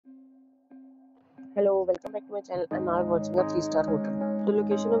Hello, welcome back to my channel and now I'm watching a 3-star hotel. The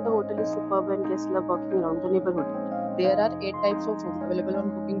location of the hotel is superb and guests love walking around the neighborhood. There are 8 types of rooms available on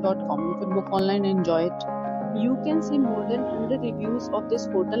booking.com. You can book online and enjoy it. You can see more than 100 reviews of this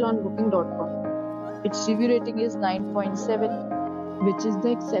hotel on booking.com. Its review rating is 9.7, which is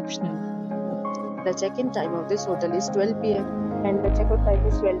the exceptional. The check-in time of this hotel is 12 p.m. and the check-out time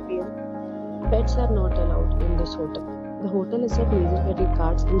is 12 p.m. Pets are not allowed in this hotel. The hotel accepts major credit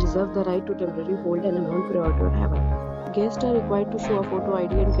cards and reserves the right to temporarily hold an amount prior to arrival. Guests are required to show a photo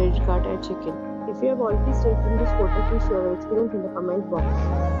ID and credit card at check-in. If you have already stayed in this hotel, please share your experience in the comment box.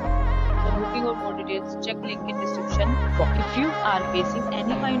 For booking or more details, check link in description box. If you are facing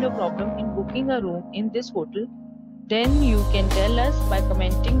any kind of problem in booking a room in this hotel, then you can tell us by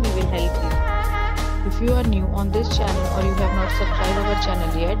commenting. We will help you. If you are new on this channel or you have not subscribed our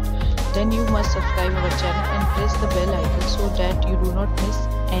channel yet, then you must subscribe our channel and press the bell icon so that you do not miss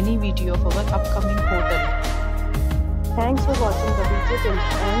any video of our upcoming hotel. Thanks for watching the video till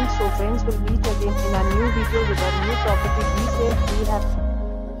the end. So friends, will meet again in a new video with a new property. Be safe, be happy.